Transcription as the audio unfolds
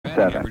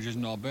batting average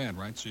isn't all bad,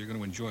 right? So you're going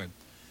to enjoy it.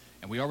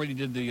 And we already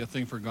did the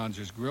thing for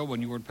Gonz's Grill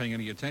when you weren't paying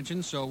any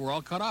attention, so we're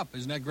all caught up.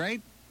 Isn't that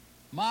great?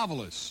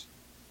 Marvelous.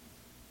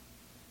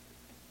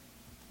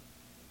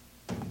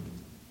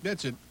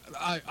 That's it.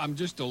 I'm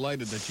just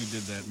delighted that you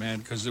did that, man,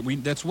 because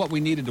that's what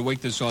we needed to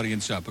wake this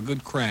audience up, a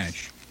good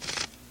crash.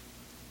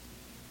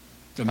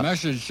 The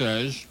message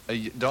says...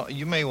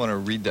 You may want to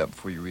read that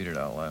before you read it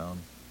out loud.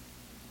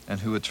 And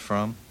who it's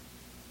from.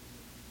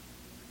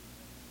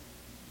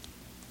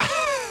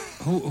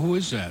 Who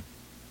is that?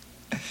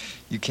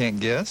 You can't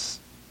guess?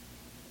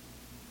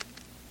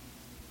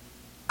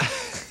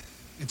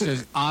 It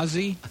says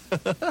Ozzy.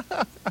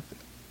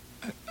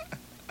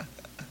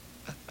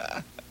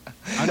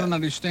 I don't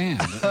understand.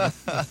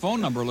 The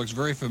phone number looks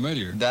very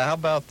familiar. How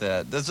about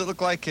that? Does it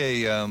look like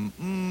a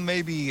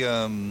maybe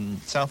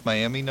South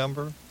Miami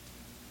number?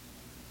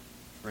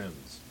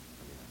 Friends.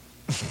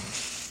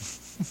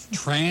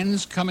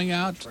 Trans coming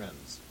out?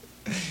 Friends.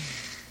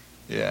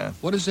 Yeah.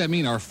 What does that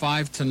mean? Our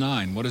 5 to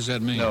 9. What does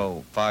that mean?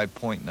 No,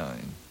 5.9.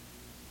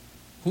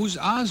 Who's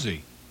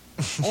Ozzy?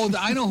 Oh,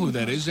 I know who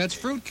that is. That's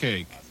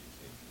Fruitcake.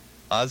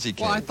 Ozzy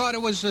Cake. Well, I thought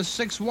it was a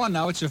 6-1.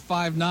 Now it's a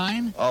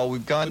 5-9. Oh,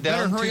 we've gone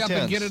down. Better hurry 2 up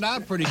tenths. and get it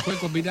out pretty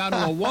quick. We'll be down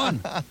to a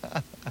 1.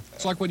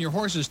 It's like when your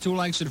horse is 2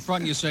 lengths in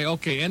front and you say,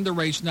 okay, end the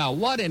race now.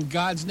 What in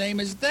God's name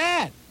is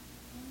that?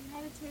 How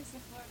to taste the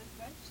Florida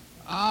Fresh?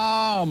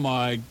 Oh,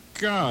 my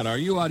God. Are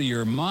you out of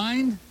your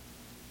mind?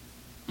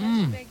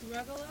 Baked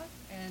rugelach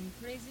and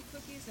crazy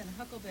cookies and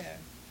huckleberry.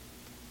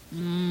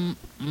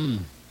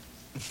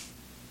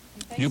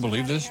 Can you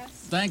believe this?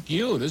 Thank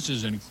you. This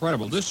is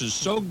incredible. This is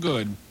so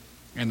good.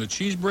 And the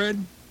cheese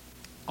bread,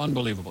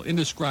 unbelievable,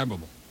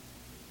 indescribable.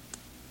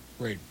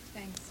 Great.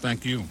 Thanks.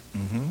 Thank you.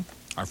 Mm-hmm.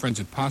 Our friends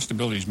at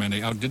Possibilities, man,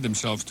 they outdid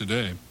themselves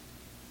today.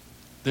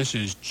 This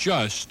is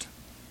just,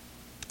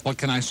 what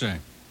can I say?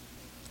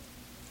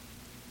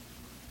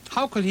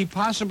 How could he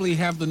possibly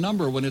have the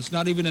number when it's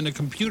not even in a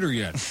computer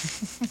yet?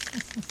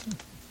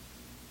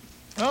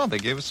 Oh, they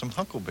gave us some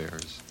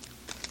huckleberries.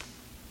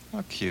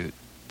 How cute.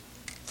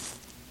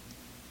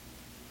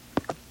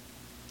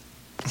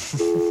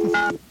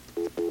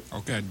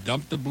 Okay,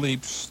 dump the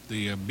bleeps,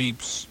 the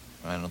beeps.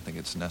 I don't think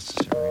it's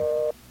necessary.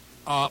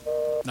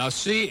 Now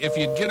see, if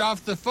you'd get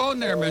off the phone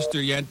there,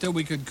 Mr. Yenta,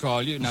 we could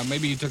call you. Now,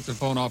 maybe you took the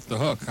phone off the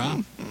hook,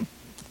 huh?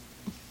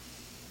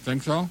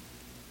 Think so?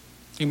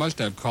 He must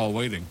have call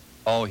waiting.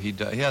 Oh, he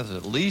does. He has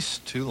at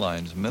least 2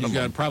 lines minimum. He's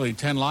got probably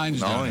 10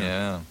 lines down there.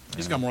 Yeah.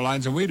 He's got more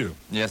lines than we do.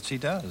 Yes, he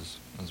does,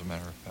 as a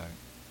matter of fact.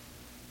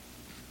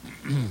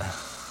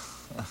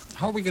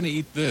 How are we going to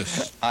eat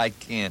this? I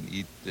can't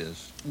eat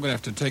this. I'm going to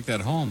have to take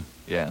that home.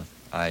 Yeah,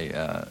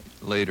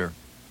 later.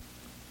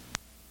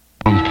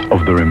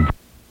 Of the rim.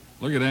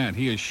 Look at that.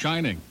 He is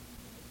shining.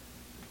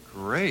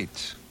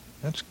 Great.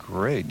 That's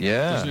great,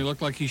 yeah. Doesn't he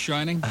look like he's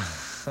shining?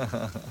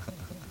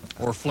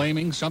 Or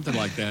flaming, something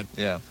like that.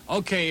 Yeah.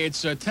 Okay,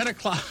 it's 10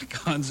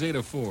 o'clock on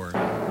Zeta 4.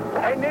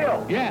 Hey,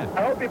 Neil. Yeah.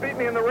 I hope you beat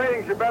me in the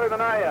ratings. You're better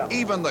than I am.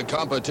 Even the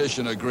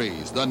competition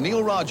agrees. The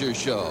Neil Rogers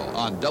Show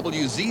on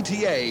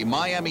WZTA,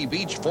 Miami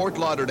Beach, Fort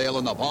Lauderdale,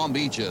 and the Palm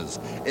Beaches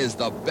is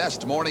the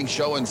best morning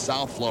show in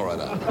South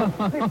Florida.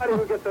 Anybody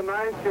who gets a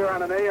 9 share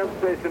on an AM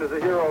station is a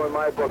hero in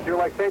my book. You're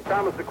like St.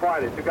 Thomas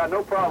Aquinas. You got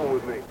no problem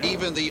with me.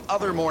 Even the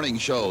other morning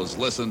shows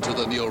listen to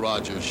the Neil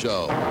Rogers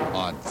Show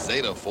on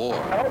Zeta 4.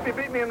 I hope you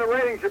beat me in the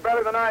ratings. You're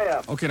better than I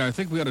am. Okay, now I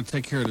think we ought to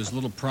take care of this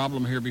little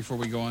problem here before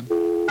we go on.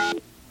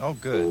 Oh,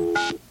 good.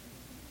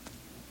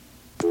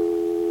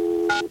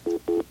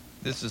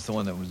 This is the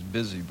one that was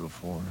busy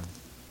before,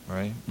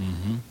 right?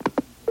 Mm-hmm.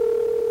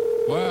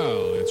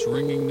 Well, it's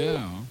ringing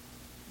now.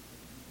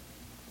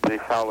 The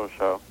Fowler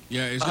Show.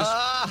 Yeah, is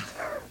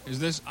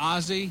this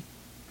Ozzy?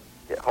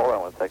 Yeah, hold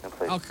on 1 second,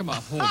 please. Oh, come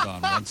on, hold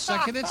on 1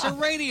 second. It's a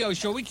radio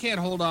show. We can't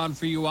hold on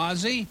for you,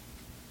 Ozzy.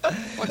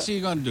 What's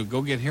he going to do?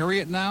 Go get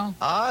Harriet now?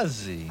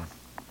 Ozzy.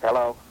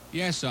 Hello.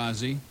 Yes,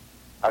 Ozzy.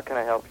 How can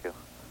I help you?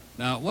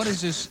 Now, what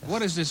is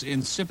this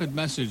insipid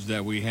message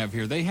that we have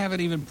here? They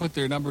haven't even put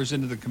their numbers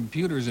into the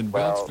computers in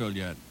Beltsville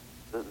yet.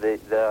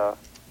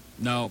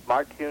 No.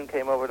 Mark Kuhn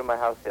came over to my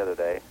house the other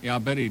day. Yeah, I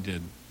bet he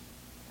did.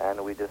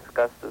 And we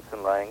discussed this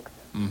in length.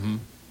 Mm-hmm.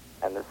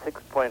 And the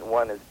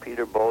 6.1 is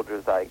Peter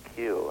Bolger's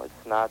IQ.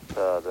 It's not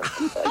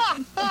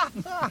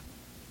the...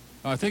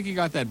 I think you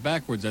got that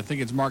backwards. I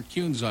think it's Mark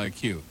Kuhn's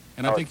IQ.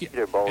 And Oh, I think it's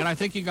Peter Bolger. and I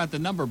think you got the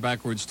number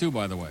backwards too,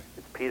 by the way.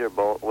 It's Peter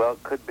Bolger. Well,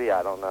 it could be.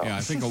 I don't know. Yeah,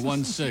 I think a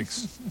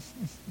 1-6.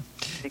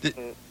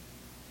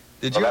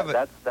 Did you have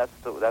a...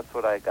 That's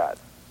what I got.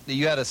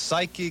 You had a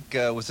psychic...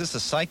 was this a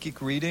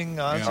psychic reading,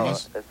 Ozzy? No,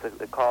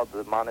 it's called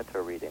the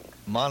monitor reading.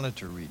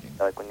 Monitor reading.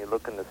 Like when you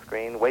look in the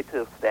screen, wait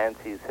till Stan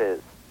sees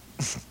his.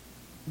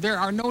 There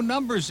are no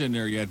numbers in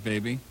there yet,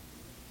 baby.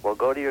 Well,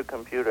 go to your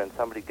computer and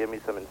somebody give me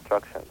some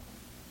instructions.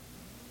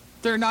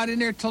 They're not in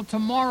there till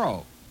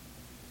tomorrow.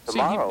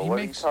 Tomorrow? See, he What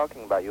makes... are you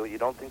talking about? You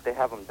don't think they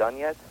have them done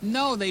yet?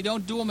 No, they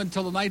don't do them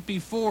until the night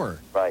before.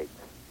 Right.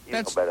 You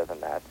know better than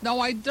that.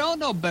 No, I don't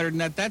know better than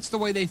that. That's the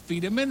way they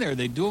feed them in there.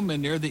 They do them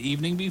in there the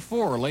evening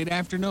before, or late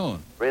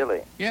afternoon.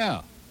 Really?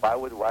 Yeah. Why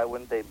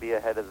wouldn't they be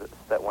ahead of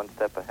one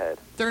step ahead?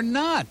 They're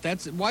not.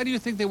 Why do you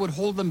think they would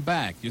hold them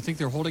back? You think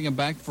they're holding them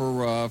back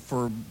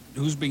for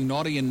who's being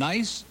naughty and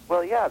nice?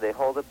 Well, yeah, they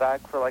hold it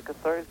back for like a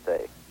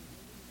Thursday.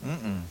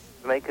 Mm-mm.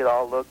 Make it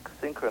all look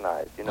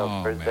synchronized,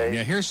 Thursday. Man.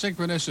 Yeah, here's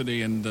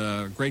synchronicity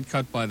and great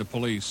cut by the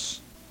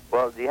police.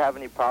 Well, do you have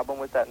any problem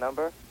with that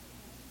number?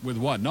 With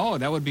what? No,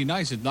 that would be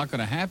nice. It's not going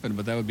to happen,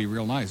 but that would be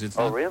real nice. It's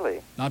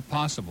really? Not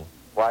possible.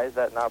 Why is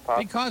that not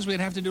possible? Because we'd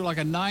have to do like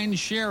a 9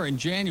 share in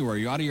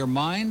January. You out of your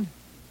mind?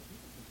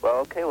 Well,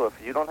 okay. Well,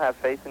 if you don't have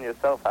faith in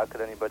yourself, how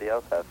could anybody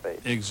else have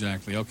faith?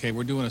 Exactly. Okay,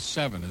 we're doing a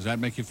 7. Does that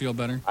make you feel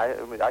better?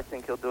 I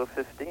think he'll do a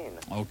 15.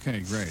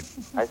 Okay, great.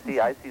 I see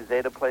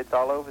Zeta plates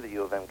all over the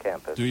U of M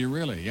campus. Do you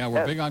really? Yeah,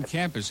 we're big on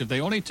campus. If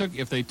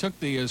they took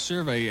the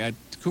survey at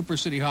Cooper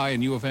City High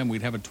and U of M,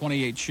 we'd have a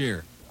 28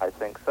 share. I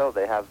think so.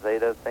 They have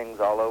Zeta things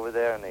all over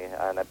there,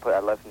 and I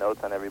left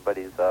notes on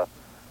everybody's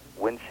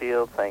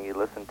windshield saying you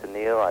listen to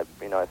Neil. I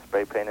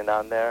spray painted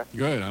on there.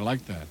 Good, I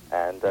like that.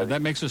 And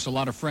that makes us a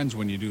lot of friends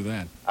when you do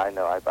that. I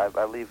know.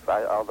 I leave.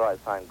 Although I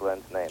signed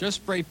Glenn's name. Just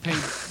spray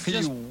paint.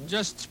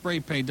 just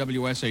spray paint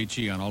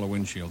WSHE on all the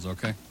windshields,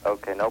 okay?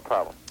 Okay, no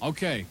problem.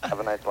 Okay.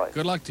 Have a nice life.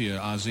 Good luck to you,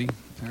 Ozzy.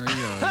 There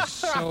he is.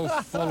 So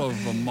full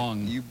of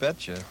among. You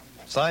betcha.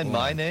 Sign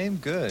my name?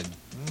 Good.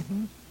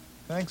 Mm-hmm.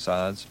 Thanks,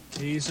 Oz.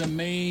 He's a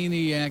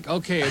maniac.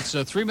 Okay, it's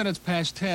 3 minutes past 10.